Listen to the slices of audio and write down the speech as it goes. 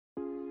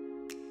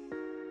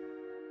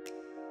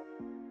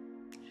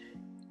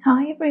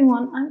Hi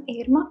everyone, I'm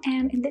Irma,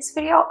 and in this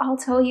video I'll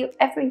tell you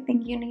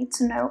everything you need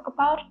to know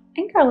about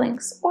anchor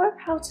links or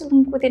how to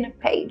link within a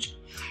page.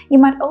 You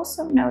might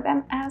also know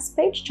them as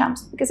page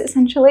jumps because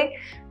essentially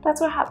that's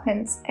what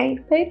happens, a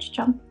page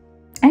jump.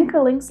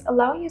 Anchor links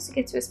allow you to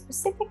get to a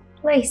specific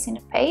place in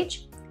a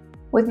page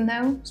with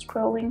no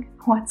scrolling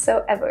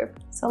whatsoever.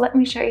 So let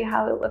me show you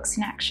how it looks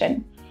in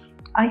action.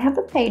 I have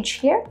a page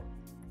here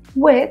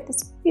with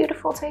this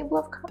beautiful table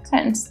of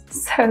contents.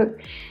 So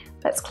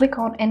let's click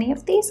on any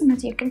of these, and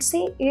as you can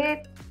see,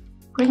 it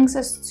brings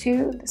us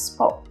to the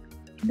spot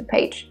in the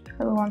page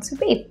where we want to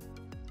be.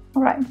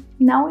 All right,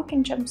 now we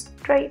can jump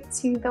straight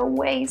to the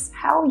ways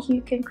how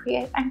you can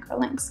create anchor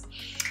links.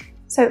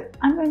 So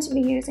I'm going to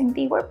be using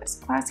the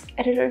WordPress Classic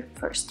editor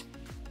first.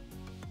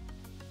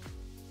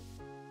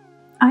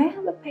 I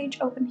have a page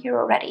open here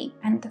already,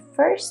 and the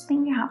first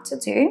thing you have to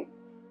do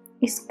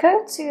is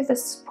go to the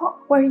spot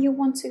where you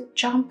want to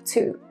jump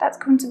to. That's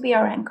going to be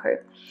our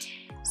anchor.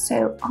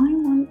 So I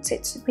want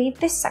it to be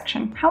this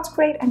section, how to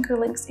create anchor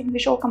links in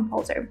Visual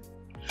Composer.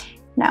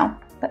 Now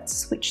let's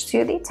switch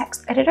to the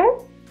text editor,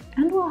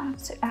 and we'll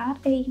have to add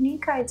a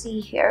unique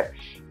ID here,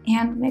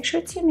 and make sure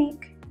it's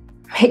unique,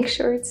 make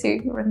sure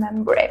to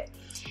remember it.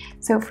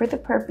 So for the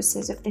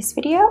purposes of this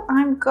video,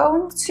 I'm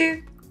going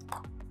to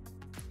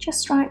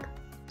just write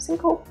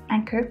simple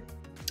anchor.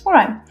 All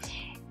right,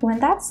 when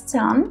that's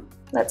done,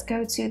 let's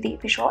go to the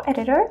visual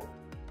editor,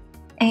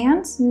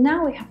 and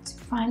now we have to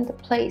find the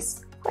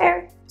place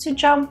where to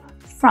jump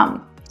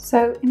from.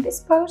 So in this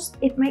post,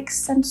 it makes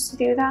sense to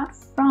do that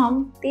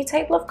from the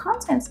table of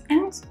contents,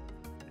 and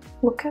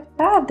look at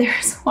that,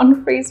 there's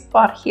one free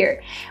spot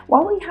here.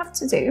 What we have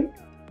to do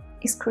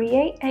is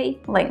create a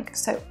link.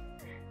 So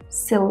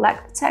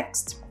select the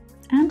text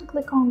and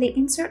click on the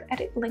insert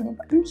edit link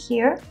button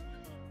here,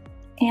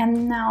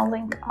 and now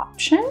link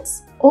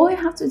options. All you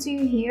have to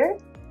do here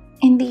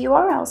in the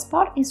URL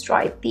spot is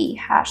write the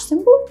hash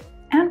symbol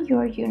and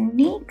your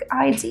unique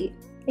ID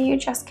that you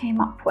just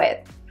came up with.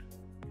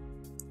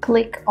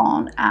 Click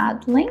on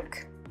add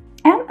link,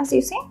 and as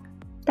you see,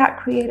 that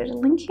created a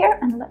link here,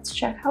 and let's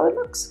check how it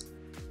looks.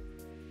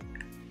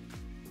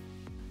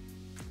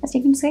 As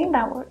you can see,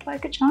 that worked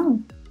like a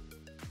charm.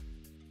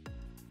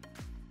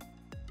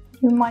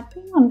 You might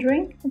be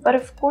wondering, but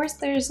of course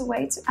there is a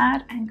way to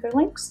add anchor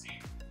links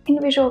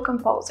in Visual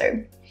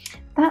Composer.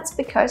 That's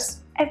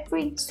because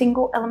every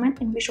single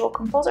element in Visual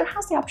Composer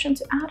has the option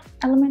to add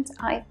element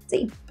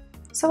ID.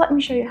 So let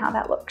me show you how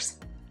that looks.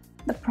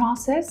 The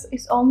process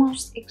is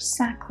almost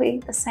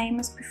exactly the same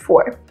as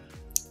before.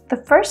 The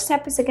first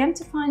step is again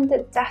to find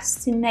the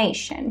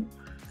destination,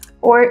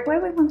 or where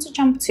we want to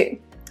jump to.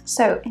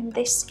 So in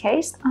this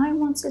case, I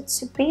want it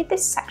to be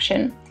this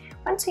section,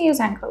 when to use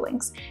anchor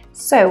links.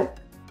 So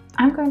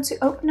I'm going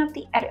to open up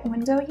the edit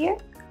window here,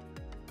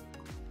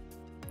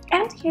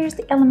 and here's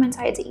the element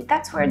ID.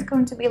 That's where it's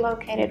going to be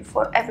located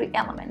for every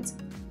element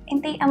in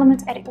the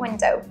element edit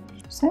window.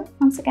 So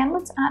once again,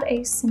 let's add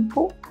a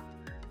simple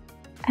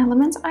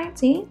element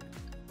ID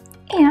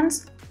and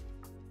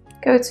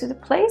go to the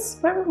place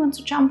where we want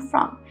to jump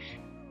from.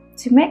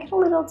 To make it a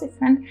little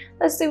different,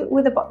 let's do it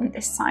with a button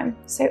this time.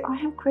 So I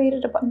have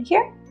created a button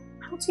here,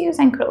 how to use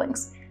anchor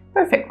links.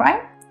 Perfect,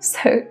 right?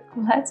 So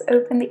let's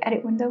open the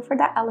edit window for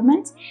that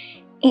element,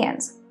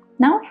 and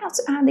now we have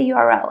to add the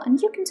URL,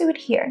 and you can do it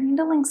here in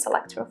the link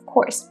selector, of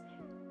course.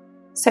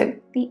 So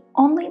the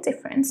only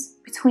difference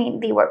between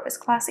the WordPress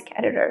Classic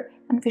editor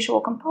and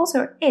Visual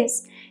Composer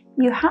is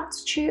you have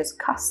to choose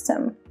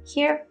custom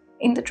here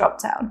in the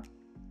drop-down.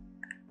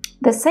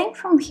 The same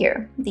from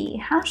here, the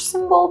hash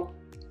symbol,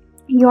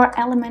 your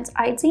element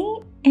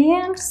ID,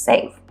 and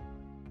save.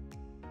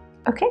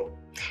 Okay,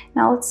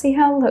 now let's see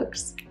how it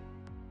looks.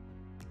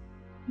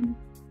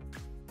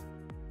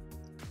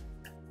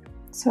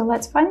 So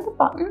let's find the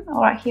button.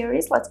 All right, here it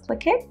is, let's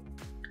click it.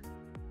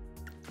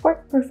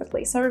 Worked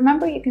perfectly. So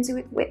remember, you can do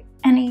it with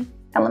any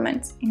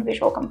element in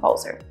Visual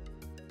Composer.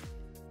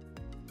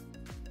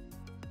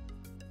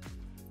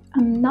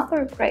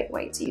 Another great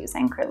way to use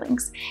anchor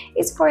links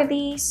is for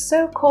the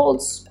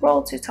so-called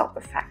scroll to top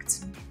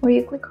effect, where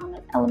you click on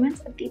an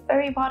element at the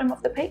very bottom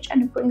of the page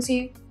and it brings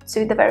you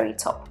to the very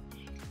top.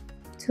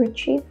 To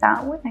achieve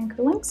that with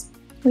anchor links,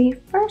 we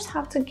first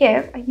have to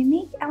give a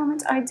unique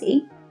element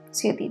ID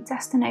to the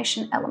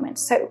destination element.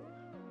 So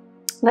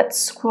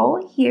let's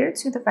scroll here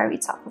to the very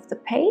top of the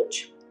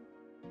page.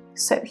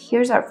 So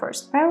here's our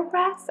first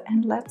paragraph,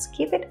 and let's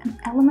give it an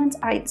element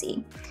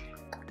ID.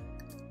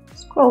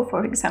 Scroll,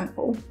 for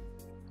example.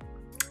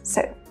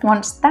 So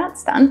once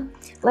that's done,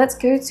 let's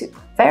go to the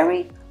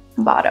very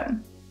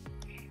bottom.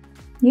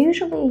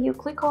 Usually you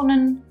click on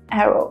an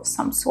arrow of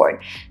some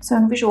sort. So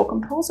in Visual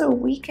Composer,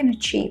 we can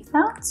achieve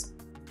that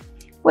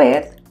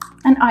with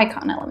an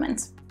icon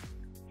element.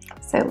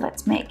 So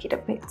let's make it a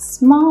bit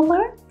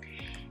smaller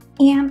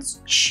and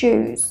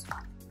choose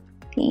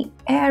the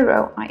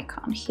arrow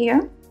icon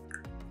here,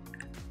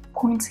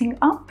 pointing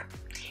up.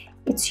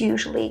 It's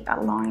usually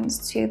aligned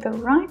to the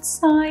right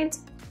side,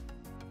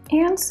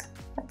 and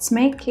let's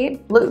make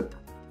it blue.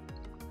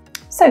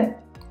 So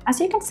as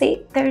you can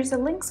see, there's a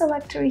link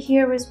selector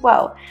here as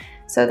well.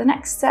 So the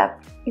next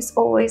step is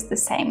always the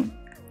same.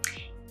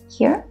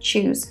 Here,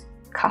 choose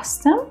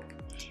custom,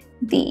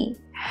 the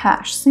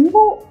hash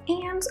symbol,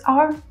 and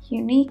our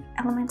unique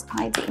element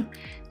ID.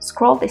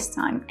 Scroll this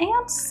time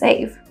and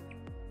save.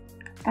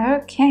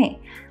 Okay,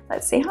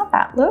 let's see how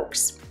that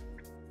looks.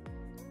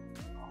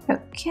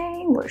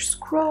 Okay, we're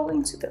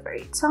scrolling to the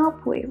very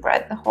top. We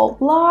read the whole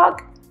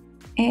blog,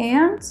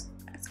 and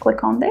let's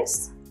click on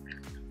this.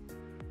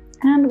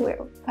 And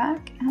we're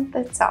back at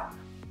the top.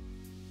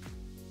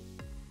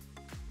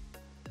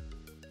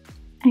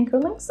 Anchor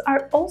links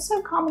are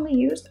also commonly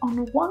used on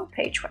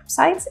one-page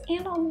websites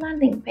and on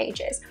landing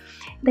pages.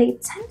 They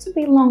tend to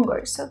be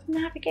longer, so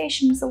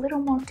navigation is a little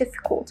more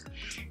difficult.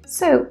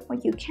 So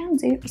what you can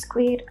do is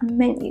create a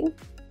menu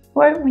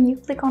where when you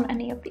click on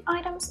any of the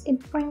items, it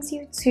brings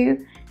you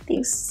to the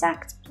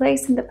exact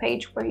place in the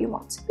page where you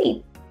want to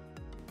be.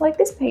 Like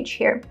this page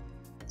here.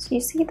 So you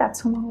see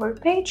that's a longer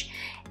page,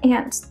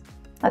 and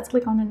let's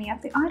click on any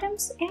of the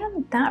items,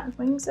 and that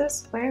brings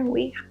us where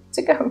we have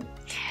to go.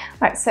 All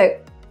right, so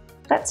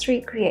let's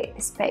recreate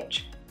this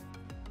page.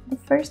 The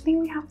first thing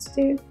we have to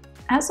do,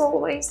 as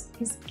always,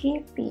 is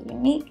give the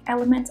unique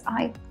element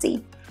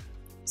ID.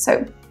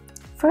 So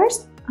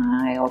first,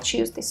 I'll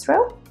choose this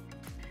row.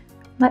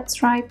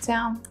 Let's write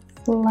down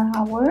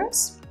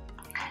flowers.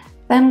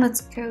 Then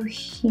let's go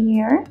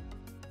here.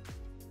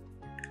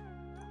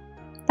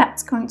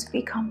 That's going to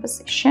be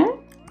composition.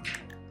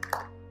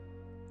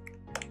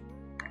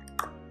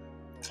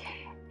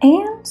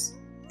 And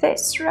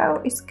this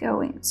row is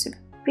going to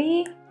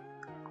be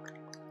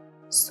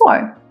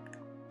store.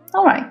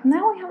 All right,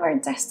 now we have our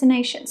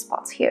destination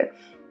spots here,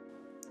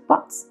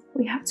 but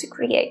we have to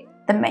create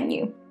the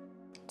menu.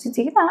 To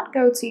do that,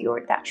 go to your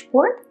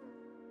dashboard,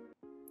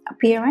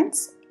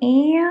 appearance,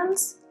 and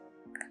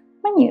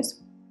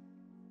menus.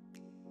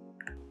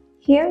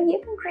 Here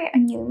you can create a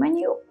new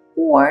menu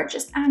or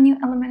just add new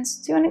elements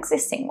to an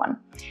existing one.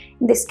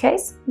 In this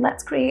case,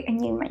 let's create a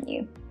new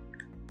menu.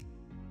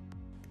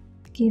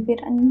 Give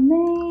it a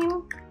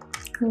name,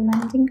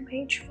 landing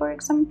page, for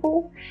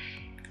example,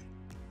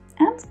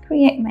 and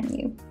create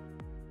menu.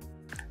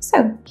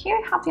 So here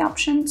you have the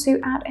option to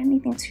add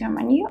anything to your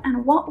menu,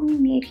 and what we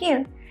need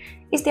here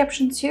is the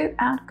option to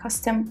add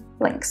custom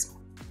links.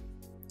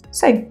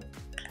 So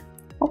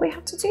what we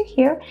have to do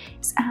here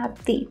is add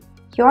the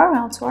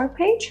URL to our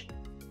page.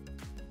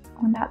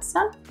 When that's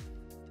done,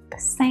 the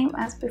same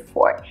as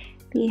before,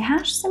 the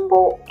hash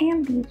symbol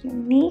and the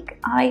unique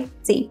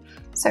ID.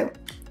 So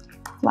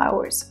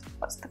flowers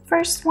was the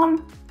first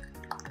one.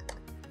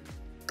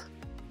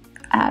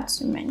 Add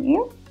to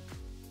menu.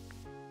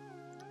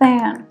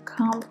 Then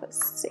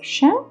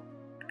composition,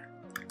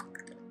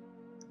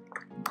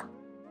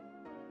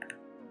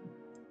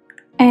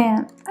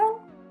 and then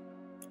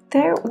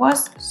there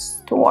was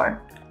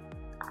store.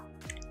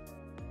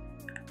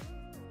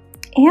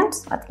 And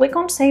let's click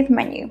on save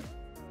menu.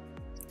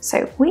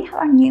 So we have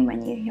our new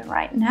menu here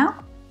right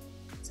now.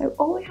 So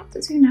all we have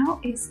to do now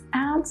is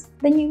add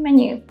the new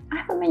menu. I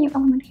have a menu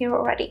element here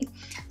already.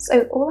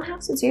 So all I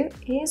have to do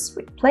is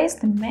replace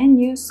the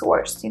menu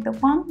source to the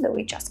one that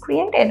we just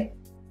created.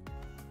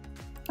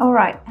 All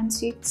right, and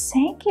to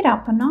take it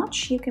up a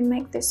notch, you can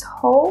make this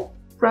whole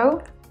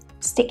row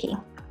sticky.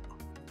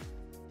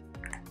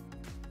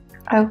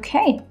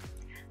 Okay,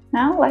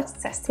 now let's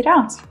test it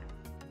out.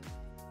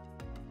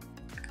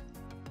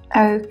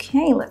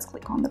 Okay, let's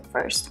click on the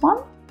first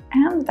one,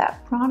 and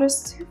that brought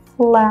us to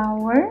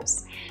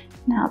flowers.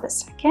 Now the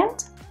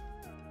second.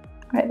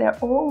 All right, they're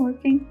all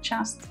working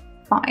just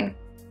fine.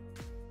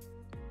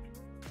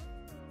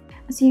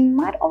 As you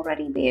might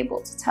already be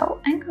able to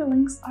tell, anchor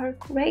links are a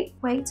great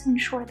way to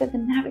ensure that the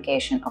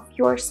navigation of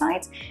your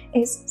site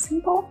is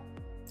simple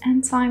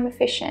and time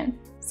efficient.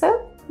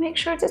 So make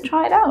sure to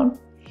try it out.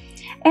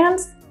 And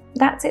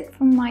that's it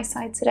from my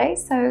side today.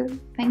 So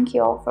thank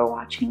you all for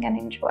watching and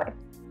enjoy.